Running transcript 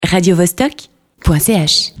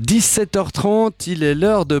radiovostok.ch. 17h30, il est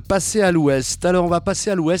l'heure de passer à l'ouest. Alors on va passer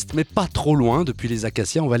à l'ouest, mais pas trop loin. Depuis les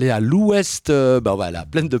Acacias, on va aller à l'ouest, on va aller à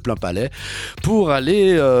Plaine de Plainpalais, pour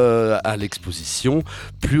aller à l'exposition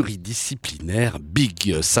pluridisciplinaire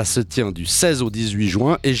Big. Ça se tient du 16 au 18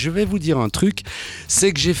 juin. Et je vais vous dire un truc,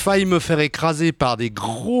 c'est que j'ai failli me faire écraser par des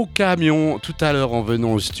gros camions tout à l'heure en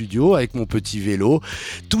venant au studio avec mon petit vélo.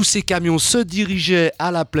 Tous ces camions se dirigeaient à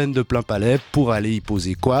la Plaine de Plainpalais pour aller y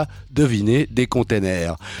poser quoi ? Devinez, des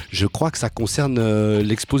containers. Je crois que ça concerne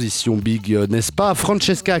l'exposition Big, n'est-ce pas ?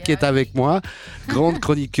 Francesca qui est avec moi, grande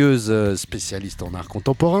chroniqueuse spécialiste en art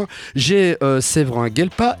contemporain. J'ai Séverin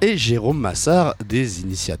Guelpa et Jérôme Massard, des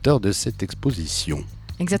initiateurs de cette exposition.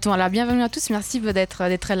 Exactement. Alors, bienvenue à tous. Merci d'être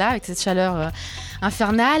là avec cette chaleur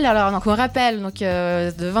infernale. Alors, donc, on rappelle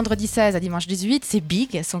de vendredi 16 à dimanche 18, c'est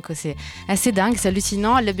Big. Donc, c'est assez dingue, c'est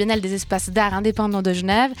hallucinant. Le Biennale des espaces d'art indépendants de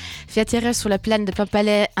Genève fait atterrir sur la plaine de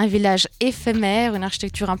Plainpalais un village éphémère, une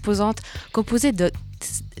architecture imposante composée de,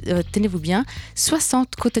 tenez-vous bien,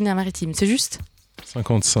 60 conteneurs maritimes. C'est juste ?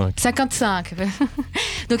 55.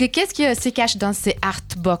 Donc, qu'est-ce qui se cache dans ces art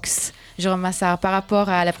box, Jérôme Massard, par rapport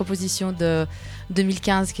à la proposition de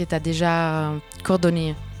 2015 qui t'a déjà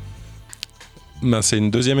coordonné? C'est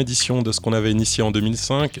une deuxième édition de ce qu'on avait initié en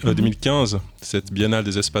 2015, cette Biennale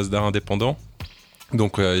des espaces d'art indépendants.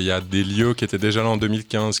 Donc il y a des lieux qui étaient déjà là en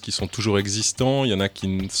 2015 qui sont toujours existants, il y en a qui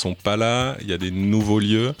ne sont pas là, il y a des nouveaux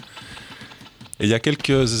lieux. Et il y a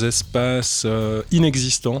quelques espaces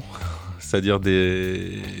inexistants, c'est-à-dire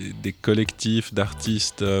des collectifs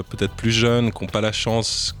d'artistes peut-être plus jeunes qui n'ont pas la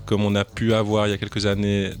chance, comme on a pu avoir il y a quelques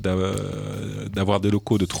années, d'avoir des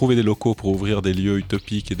locaux, de trouver des locaux pour ouvrir des lieux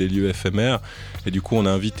utopiques et des lieux éphémères. Et du coup, on a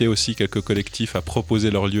invité aussi quelques collectifs à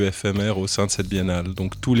proposer leurs lieux éphémères au sein de cette biennale.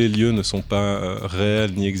 Donc tous les lieux ne sont pas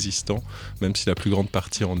réels ni existants, même si la plus grande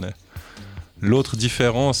partie en est. L'autre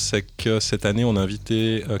différence, c'est que cette année, on a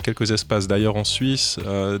invité quelques espaces d'ailleurs en Suisse,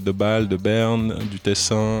 de Bâle, de Berne, du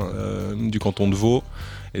Tessin, du canton de Vaud.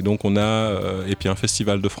 Et donc on a, et puis un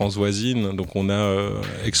festival de France voisine, donc on a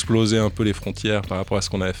explosé un peu les frontières par rapport à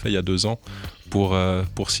ce qu'on avait fait il y a 2 ans pour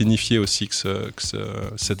signifier aussi que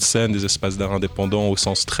cette scène des espaces d'art indépendants au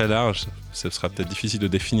sens très large, ce sera peut-être difficile de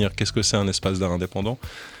définir qu'est-ce que c'est un espace d'art indépendant.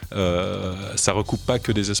 Ça recoupe pas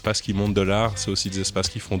que des espaces qui montent de l'art, c'est aussi des espaces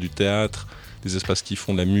qui font du théâtre, des espaces qui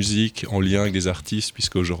font de la musique en lien avec des artistes,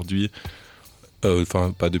 puisque aujourd'hui,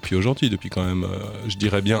 pas depuis aujourd'hui, depuis quand même, je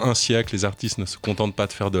dirais bien un siècle, les artistes ne se contentent pas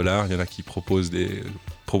de faire de l'art. Il y en a qui proposent des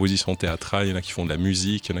propositions théâtrales, il y en a qui font de la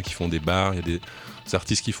musique, il y en a qui font des bars, il y a des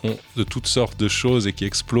artistes qui font de toutes sortes de choses et qui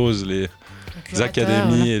explosent les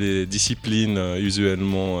académies et les disciplines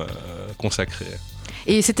usuellement consacrées.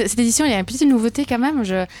 Et cette édition, il y a une petite nouveauté quand même,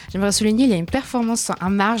 j'aimerais souligner, il y a une performance en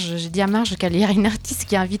marge, j'ai dit en marge car il y a une artiste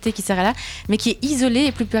qui est invitée qui sera là, mais qui est isolée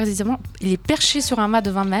et plus précisément, il est perché sur un mât de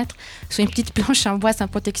 20 mètres, sur une petite planche en bois sans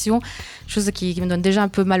protection, chose qui me donne déjà un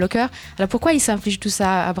peu mal au cœur. Alors pourquoi il s'inflige tout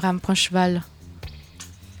ça, Abraham Princheval ?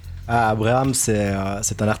 Abraham, c'est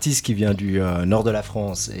un artiste qui vient du nord de la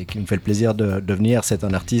France et qui me fait le plaisir de venir. C'est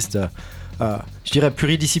un artiste, je dirais,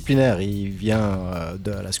 pluridisciplinaire. Il vient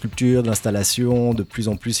de la sculpture, de l'installation. De plus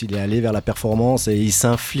en plus, il est allé vers la performance et il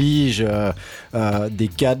s'inflige des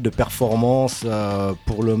cadres de performance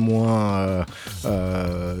pour le moins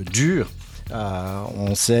durs.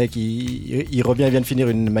 On sait qu'il revient, il vient de finir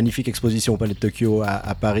une magnifique exposition au Palais de Tokyo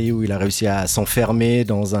à Paris où il a réussi à s'enfermer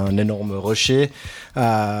dans un énorme rocher.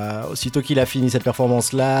 Aussitôt qu'il a fini cette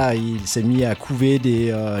performance-là, il s'est mis à couver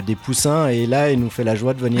des poussins et là, il nous fait la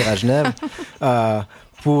joie de venir à Genève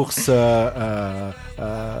pour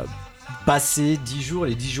passer 10 jours,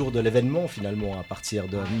 les 10 jours de l'événement finalement, à partir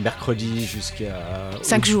de mercredi jusqu'à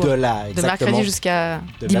 5 jours, de mercredi jusqu'à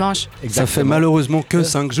dimanche. Ça fait malheureusement que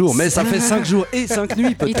 5 jours, mais ça fait 5 jours et 5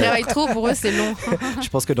 nuits peut-être. Ils travaillent trop, pour eux c'est long. Je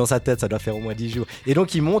pense que dans sa tête ça doit faire au moins 10 jours. Et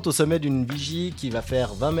donc il monte au sommet d'une vigie qui va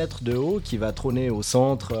faire 20 mètres de haut, qui va trôner au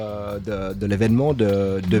centre de l'événement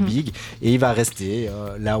de Big, et il va rester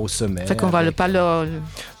là au sommet. Fait qu'on va pas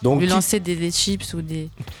lui lancer des chips ou des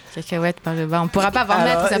cacahuètes par le bas. On pourra pas 20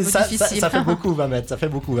 mètres, c'est un peu difficile. Ça fait beaucoup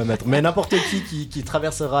 20 mètres. Mais n'importe qui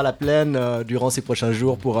traversera la plaine durant ces prochains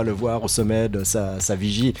jours pourra le voir au sommet de sa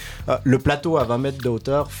vigie. Le plateau à 20 mètres de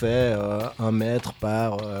hauteur fait 1 mètre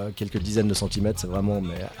par quelques dizaines de centimètres. C'est vraiment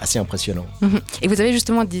assez impressionnant. Et vous avez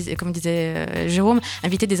justement, comme disait Jérôme,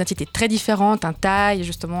 invité des entités très différentes, en taille,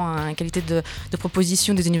 justement, en qualité de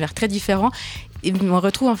proposition, des univers très différents. Et on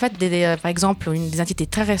retrouve en fait par exemple des entités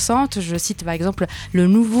très récentes. Je cite par exemple le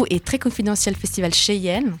nouveau et très confidentiel festival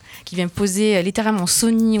Cheyenne qui vient vient poser littéralement son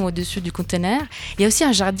nid au-dessus du conteneur. Il y a aussi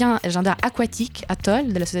un jardin aquatique,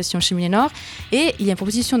 Atoll, de l'association Cheminée Nord. Et il y a une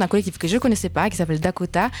proposition d'un collectif que je ne connaissais pas, qui s'appelle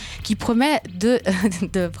Dakota, qui promet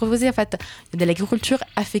de proposer en fait, de l'agriculture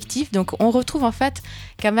affective. Donc on retrouve en fait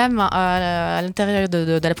quand même à l'intérieur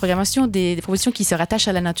de la programmation des propositions qui se rattachent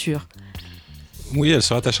à la nature. Oui, elle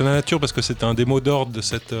se rattache à la nature parce que c'est un des mots d'ordre de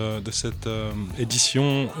cette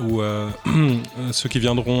édition où ceux qui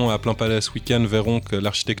viendront à Plein Palais ce week-end verront que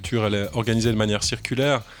l'architecture elle est organisée de manière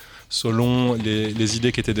circulaire selon les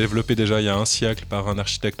idées qui étaient développées déjà il y a un siècle par un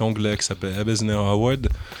architecte anglais qui s'appelle Ebenezer Howard,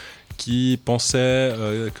 qui pensait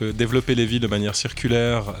que développer les villes de manière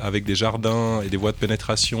circulaire avec des jardins et des voies de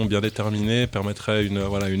pénétration bien déterminées permettrait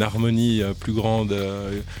une harmonie plus grande,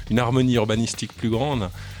 une harmonie urbanistique plus grande.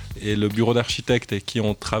 Et le bureau d'architectes avec qui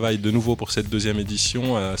on travaille de nouveau pour cette deuxième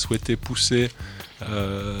édition a souhaité pousser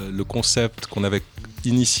le concept qu'on avait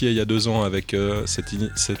initié il y a 2 ans avec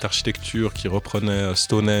cette architecture qui reprenait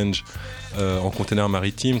Stonehenge en container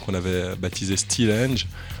maritime qu'on avait baptisé Steelhenge,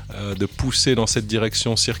 de pousser dans cette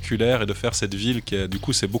direction circulaire et de faire cette ville qui du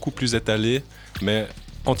coup c'est beaucoup plus étalée mais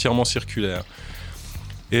entièrement circulaire.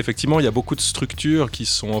 Et effectivement, il y a beaucoup de structures qui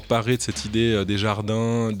sont emparées de cette idée des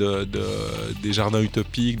jardins, des jardins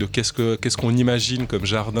utopiques, de qu'est-ce qu'on imagine comme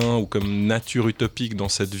jardin ou comme nature utopique dans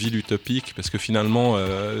cette ville utopique. Parce que finalement,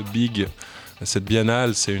 Big, cette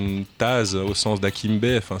biennale, c'est une TAS au sens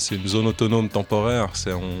d'Akimbe, enfin, c'est une zone autonome temporaire.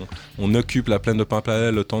 On occupe la plaine de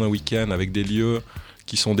Plain-Palais le temps d'un week-end avec des lieux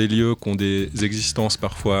qui sont des lieux qui ont des existences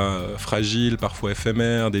parfois fragiles, parfois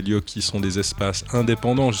éphémères, des lieux qui sont des espaces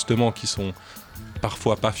indépendants justement, qui sont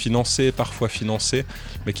parfois pas financés, parfois financés,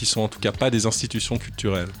 mais qui sont en tout cas pas des institutions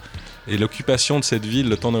culturelles. Et l'occupation de cette ville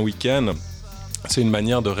le temps d'un week-end, c'est une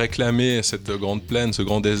manière de réclamer cette grande plaine, ce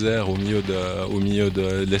grand désert au milieu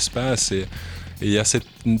de l'espace. Et il y a cette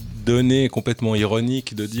donnée complètement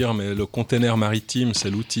ironique de dire mais le container maritime,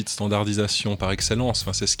 c'est l'outil de standardisation par excellence.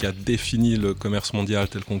 Enfin, c'est ce qui a défini le commerce mondial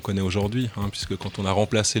tel qu'on le connaît aujourd'hui, puisque quand on a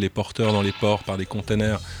remplacé les porteurs dans les ports par des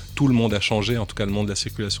containers, tout le monde a changé, en tout cas le monde de la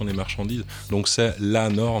circulation des marchandises. Donc c'est la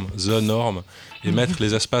norme, the norme. Et mettre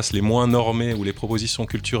les espaces les moins normés ou les propositions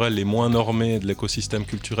culturelles les moins normées de l'écosystème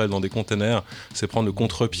culturel dans des containers, c'est prendre le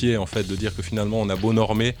contre-pied en fait, de dire que finalement on a beau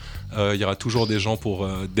normer, il y aura toujours des gens pour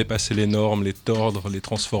dépasser les normes, les tordre, les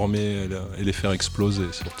transformer et les faire exploser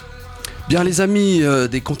surtout. Bien les amis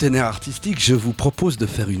des containers artistiques, je vous propose de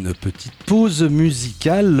faire une petite pause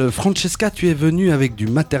musicale. Francesca, tu es venue avec du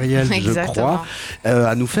matériel, je crois,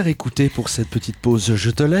 à nous faire écouter pour cette petite pause.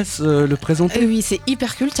 Je te laisse le présenter. Oui, c'est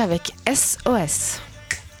Hyperculte avec SOS.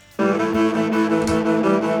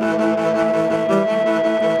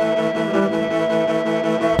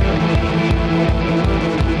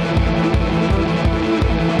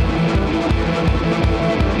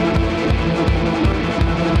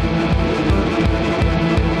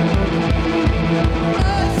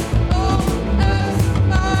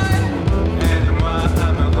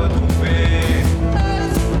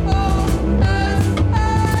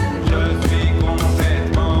 Je suis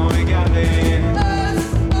complètement égaré.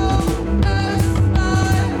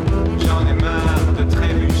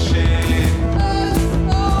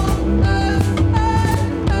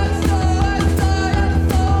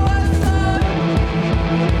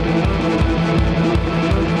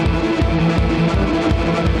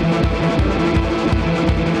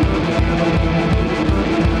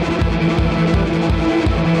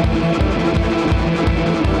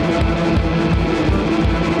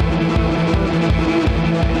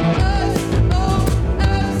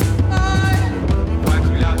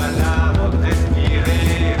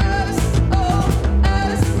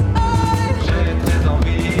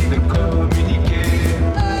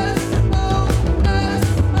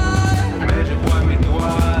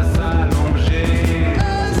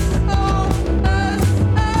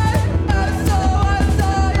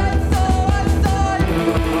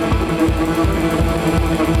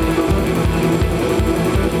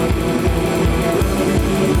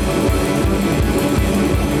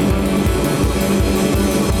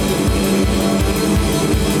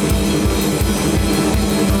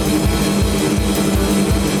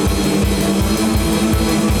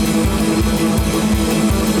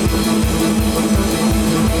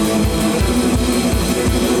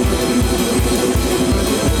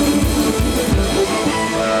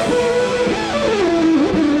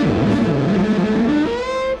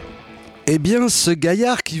 Eh bien, ce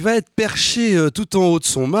gaillard qui va être perché tout en haut de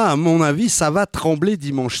son mât, à mon avis, ça va trembler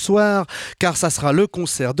dimanche soir, car ça sera le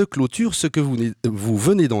concert de clôture. Ce que vous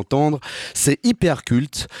venez d'entendre, c'est hyper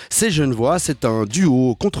culte, c'est Genevois, c'est un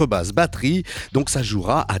duo contrebasse-batterie, donc ça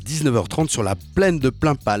jouera à 19h30 sur la plaine de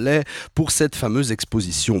Plainpalais pour cette fameuse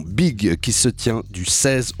exposition Big qui se tient du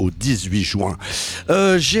 16 au 18 juin.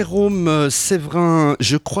 Jérôme Séverin,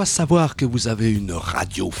 je crois savoir que vous avez une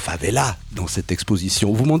radio favela dans cette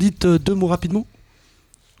exposition. Vous m'en dites deux mots rapidement ?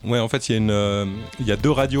 Ouais, en fait, il y a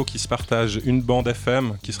deux radios qui se partagent. Une bande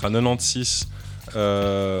FM qui sera 96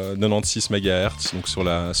 MHz, donc sur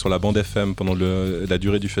la bande FM pendant la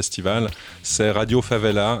durée du festival. C'est Radio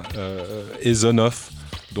Favela et Zone Off.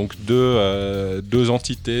 Donc deux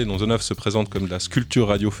entités dont Zone Off se présente comme de la sculpture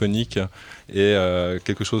radiophonique et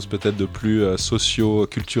quelque chose peut-être de plus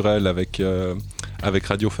socio-culturel avec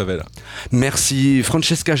Radio Favela. Merci.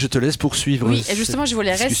 Francesca, je te laisse poursuivre. Oui, et justement, je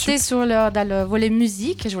voulais rester dans le volet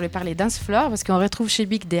musique. Je voulais parler Dance Floor parce qu'on retrouve chez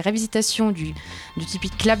Big des revisitations du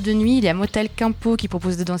typique club de nuit. Il y a Motel Campo qui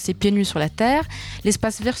propose de danser pieds nus sur la terre.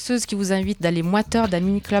 L'Espace Verseuse qui vous invite d'aller moiteur d'un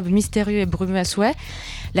mini-club mystérieux et brumeux à souhait.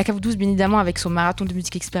 La Cave 12, bien évidemment, avec son marathon de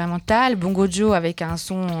musique expérimentale. Bongo Joe avec un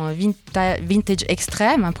son vintage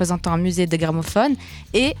extrême, présentant un musée de grammophone.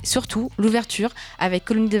 Et surtout, l'ouverture avec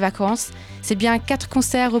Colonie de vacances. C'est bien 4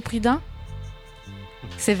 concerts au prix d'un ?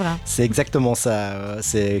 C'est vrai. C'est exactement ça.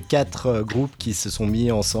 C'est 4 groupes qui se sont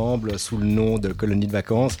mis ensemble sous le nom de Colonie de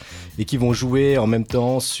vacances et qui vont jouer en même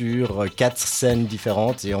temps sur 4 scènes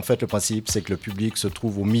différentes. Et en fait, le principe, c'est que le public se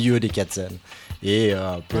trouve au milieu des 4 scènes et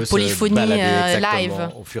peut polyphonie, se balader live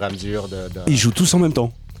au fur et à mesure. Ils jouent tous en même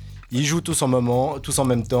temps. Ils jouent tous en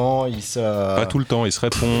même temps. Pas tout le temps, ils se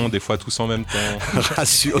répondent, des fois tous en même temps.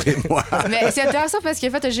 Rassurez-moi. Mais c'est intéressant parce qu'en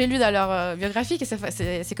fait, j'ai lu dans leur biographie que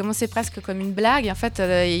c'est commencé presque comme une blague. Et en fait,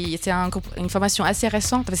 c'est une formation assez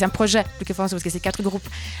récente. Enfin, c'est un projet plus que formation parce que c'est 4 groupes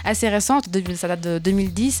assez récentes. Ça date de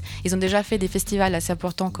 2010. Ils ont déjà fait des festivals assez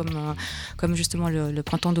importants comme justement le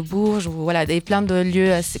Printemps de Bourges ou voilà, et plein de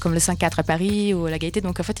lieux comme le 5-4 à Paris ou la Gaîté.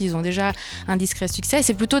 Donc en fait, ils ont déjà un discret succès. Et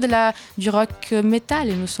c'est plutôt du rock métal,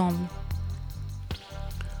 il me semble.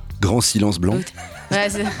 Grand silence blanc. Ouais,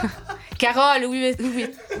 Carole,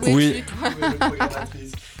 oui.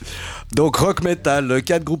 Donc rock metal,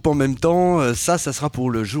 4 groupes en même temps, ça sera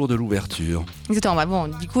pour le jour de l'ouverture. Exactement. Bon,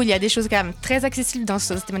 du coup, il y a des choses quand même très accessibles dans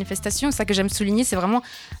cette manifestation. Ça que j'aime souligner, c'est vraiment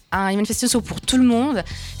une manifestation pour tout le monde.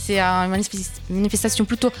 C'est une manifestation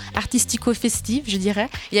plutôt artistico-festive, je dirais.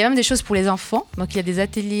 Il y a même des choses pour les enfants. Donc, il y a des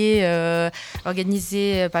ateliers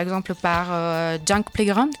organisés, par exemple, par Junk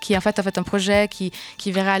Playground, qui est en fait un projet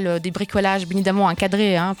qui verra des bricolages, bien évidemment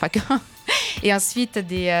encadrés, pas que... Et ensuite,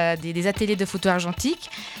 des ateliers de photo argentique.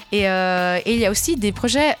 Et il y a aussi des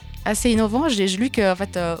projets assez innovants. J'ai lu que en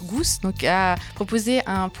fait, Goose a proposé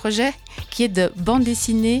un projet qui est de bande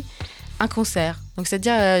dessinée un concert. Donc,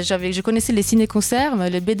 c'est-à-dire, je connaissais les ciné-concerts,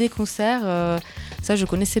 mais les BD-concerts, ça, je ne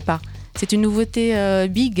connaissais pas. C'est une nouveauté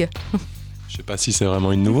Big. Je ne sais pas si c'est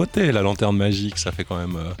vraiment une nouveauté. La lanterne magique, ça fait quand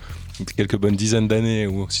même... quelques bonnes dizaines d'années,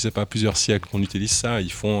 ou si c'est pas plusieurs siècles qu'on utilise ça.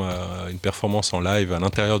 Ils font une performance en live à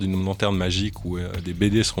l'intérieur d'une lanterne magique où des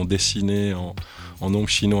BD seront dessinés en ombre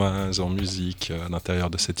chinoise, en musique, à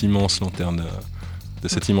l'intérieur de cette immense lanterne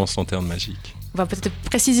magique. On va peut-être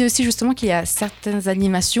préciser aussi justement qu'il y a certaines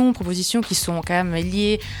animations, propositions qui sont quand même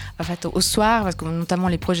liées en fait, au soir, parce que notamment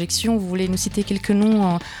les projections. Vous voulez nous citer quelques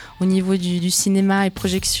noms au niveau du cinéma et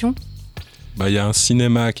projections ? Il y a un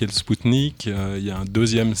cinéma qui est le Spoutnik, il y a un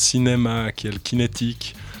deuxième cinéma qui est le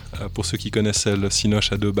Kinétique, pour ceux qui connaissaient le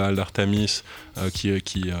Cinoche à 2 balles d'Artamis, qui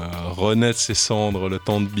renaît de ses cendres le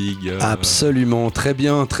temps de Big. Absolument, très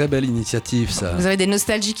bien, très belle initiative ça. Vous avez des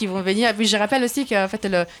nostalgies qui vont venir. Et puis je rappelle aussi qu'en fait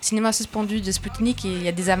le cinéma suspendu de Spoutnik, il y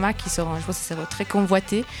a des hamacs qui seront, je pense que c'est très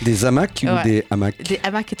convoité. Des hamacs ou des hamacs ? Des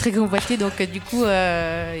hamacs très convoités, donc du coup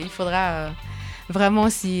il faudra vraiment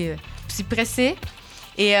s'y presser.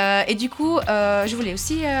 Et du coup, je voulais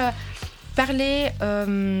aussi parler,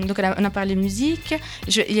 donc on a parlé musique.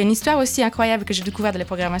 Il y a une histoire aussi incroyable que j'ai découverte dans la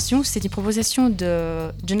programmation. C'est une proposition de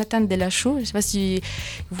Jonathan Delachaux. Je ne sais pas si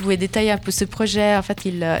vous pouvez détailler un peu ce projet. En fait,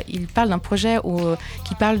 il parle d'un projet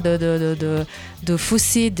qui parle de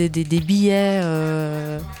fausser des billets.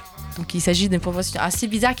 Donc il s'agit d'une proposition assez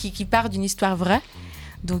bizarre qui part d'une histoire vraie.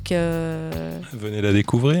 Donc, venez la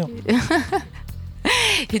découvrir.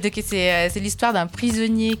 Et donc c'est l'histoire d'un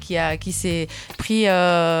prisonnier qui s'est pris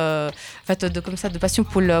en fait, de passion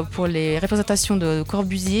pour les représentations de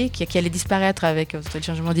Corbusier qui allait disparaître avec le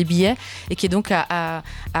changement des billets et qui donc a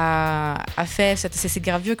fait ces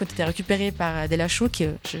gravures qui ont été récupérées par Delachaux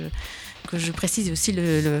que donc je précise aussi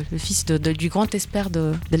le fils du grand expert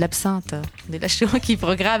de l'absinthe de la Chaux qui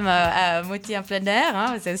programme à Motier en plein air.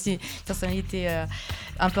 Hein, c'est aussi une personnalité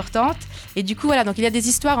importante. Et du coup, voilà, donc il y a des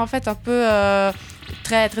histoires en fait un peu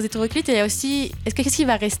très, très hétéroclites. Et il y a aussi, qu'est-ce qui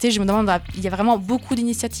va rester? Je me demande, il y a vraiment beaucoup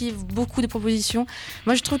d'initiatives, beaucoup de propositions.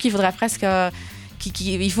 Moi, je trouve qu'il faudrait presque...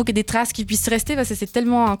 il faut qu'il y ait des traces qui puissent rester parce que c'est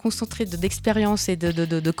tellement un concentré d'expérience et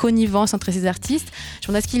de connivence entre ces artistes. Je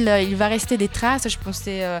me demande, est-ce qu'il va rester des traces? Je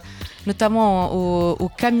pensais notamment au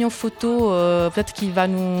camion photo. Peut-être qu'il va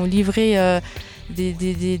nous livrer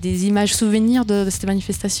des images souvenirs de cette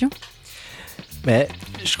manifestation. Mais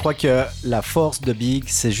je crois que la force de Big,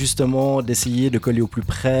 c'est justement d'essayer de coller au plus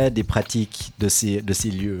près des pratiques de ces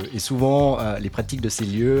lieux. Et souvent, les pratiques de ces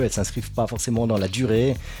lieux, elles ne s'inscrivent pas forcément dans la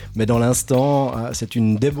durée, mais dans l'instant. C'est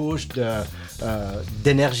une débauche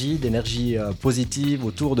d'énergie positive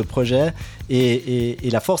autour de projets. Et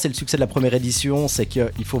la force et le succès de la première édition, c'est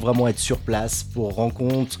qu'il faut vraiment être sur place pour rendre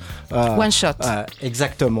compte. One shot.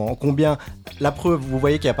 Exactement. La preuve, vous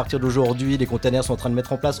voyez qu'à partir d'aujourd'hui, les containers sont en train de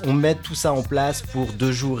mettre en place. On met tout ça en place pour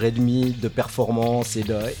 2 jours et demi de performance et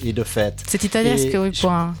de fête. C'est titanesque, oui,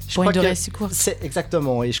 pour une durée si courte.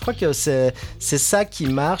 Exactement. Et je crois que c'est ça qui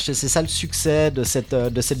marche et c'est ça le succès de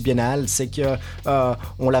cette biennale. C'est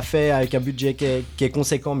qu'on l'a fait avec un budget qui est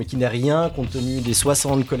conséquent mais qui n'est rien compte tenu des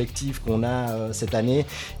 60 collectifs qu'on a cette année.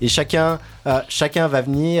 Et chacun va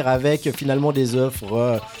venir avec finalement des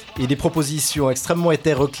œuvres et des propositions extrêmement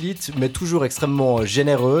hétéroclites mais toujours extrêmement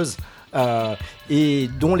généreuses. Et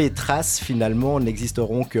dont les traces finalement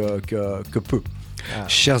n'existeront que peu.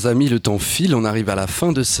 Chers amis, le temps file, on arrive à la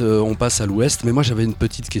fin de On passe à l'Ouest, mais moi j'avais une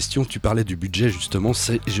petite question, tu parlais du budget justement,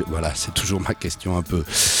 c'est toujours ma question un peu,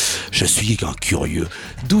 je suis un curieux.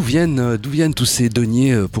 D'où viennent tous ces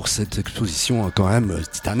deniers pour cette exposition quand même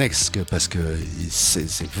titanesque, parce que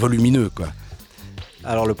c'est volumineux quoi.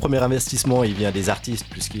 Alors le premier investissement il vient des artistes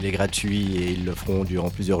puisqu'il est gratuit et ils le feront durant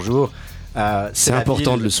plusieurs jours. C'est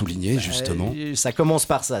important de le souligner justement. Ça commence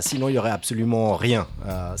par ça, sinon il n'y aurait absolument rien.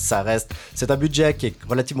 C'est un budget qui est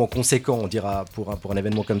relativement conséquent, on dira, pour un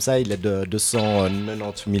événement comme ça. Il est de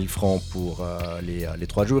 290 000 francs pour les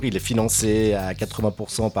 3 jours. Il est financé à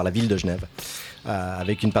 80% par la ville de Genève,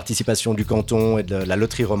 avec une participation du canton et de la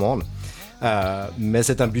loterie romande. Mais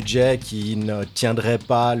c'est un budget qui ne tiendrait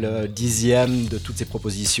pas le 10e de toutes ces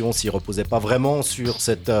propositions s'il ne reposait pas vraiment sur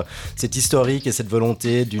cette historique et cette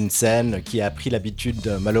volonté d'une scène qui a pris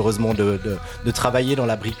l'habitude malheureusement de travailler dans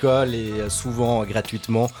la bricole et souvent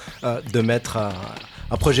gratuitement de mettre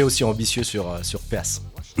un projet aussi ambitieux sur place.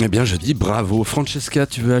 Eh bien, je dis bravo. Francesca,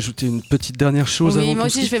 tu veux ajouter une petite dernière chose? Oui, moi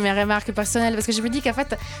aussi, je fais mes remarques personnelles parce que je me dis qu'en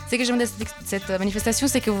fait, c'est que j'aime cette manifestation,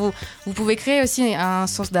 c'est que vous pouvez créer aussi un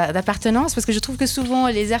sens d'appartenance parce que je trouve que souvent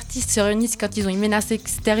les artistes se réunissent quand ils ont une menace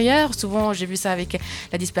extérieure. Souvent, j'ai vu ça avec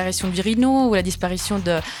la disparition du Rhino ou la disparition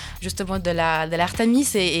de l'Artemis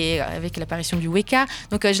et avec l'apparition du Weka.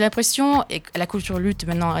 Donc, j'ai l'impression, et la culture lutte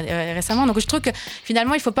maintenant récemment, donc je trouve que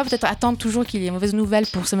finalement, il ne faut pas peut-être attendre toujours qu'il y ait de mauvaises nouvelles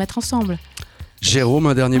pour se mettre ensemble. Jérôme,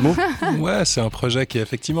 un dernier mot? Ouais, c'est un projet qui est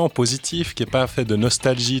effectivement positif, qui n'est pas fait de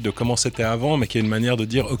nostalgie de comment c'était avant, mais qui est une manière de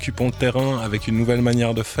dire occupons le terrain avec une nouvelle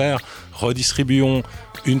manière de faire, redistribuons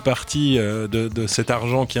une partie de cet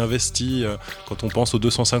argent qui est investi, quand on pense aux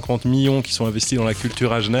 250 millions qui sont investis dans la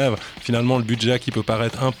culture à Genève, finalement le budget qui peut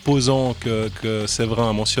paraître imposant que Séverin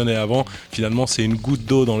a mentionné avant, finalement c'est une goutte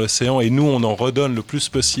d'eau dans l'océan et nous on en redonne le plus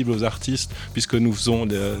possible aux artistes puisque nous faisons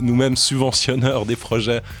nous-mêmes subventionneurs des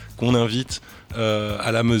projets qu'on invite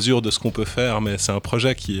à la mesure de ce qu'on peut faire, mais c'est un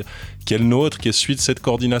projet qui est le nôtre, qui est celui de cette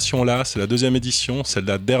coordination-là. C'est la 2e édition, c'est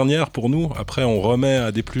la dernière pour nous. Après, on remet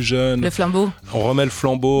à des plus jeunes. Le flambeau. On remet le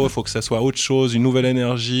flambeau, il faut que ça soit autre chose, une nouvelle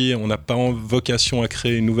énergie. On n'a pas vocation à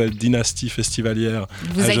créer une nouvelle dynastie festivalière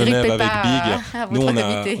à Genève avec Big. Nous,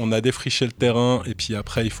 on a défriché le terrain et puis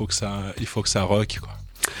après, il faut que ça rock, quoi.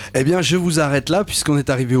 Eh bien, je vous arrête là puisqu'on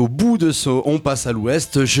est arrivé au bout de ce On passe à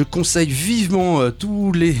l'Ouest. Je conseille vivement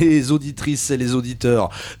tous les auditrices et les auditeurs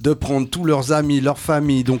de prendre tous leurs amis, leurs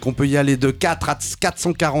familles. Donc, on peut y aller de 4 à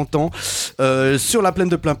 440 ans sur la plaine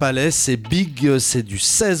de Plainpalais. C'est Big, c'est du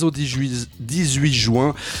 16 au 18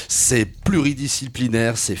 juin. C'est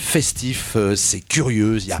pluridisciplinaire, c'est festif, c'est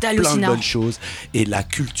curieux. Il y a plein de bonnes choses. Et la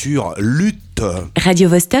culture lutte.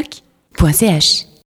 radiovostok.ch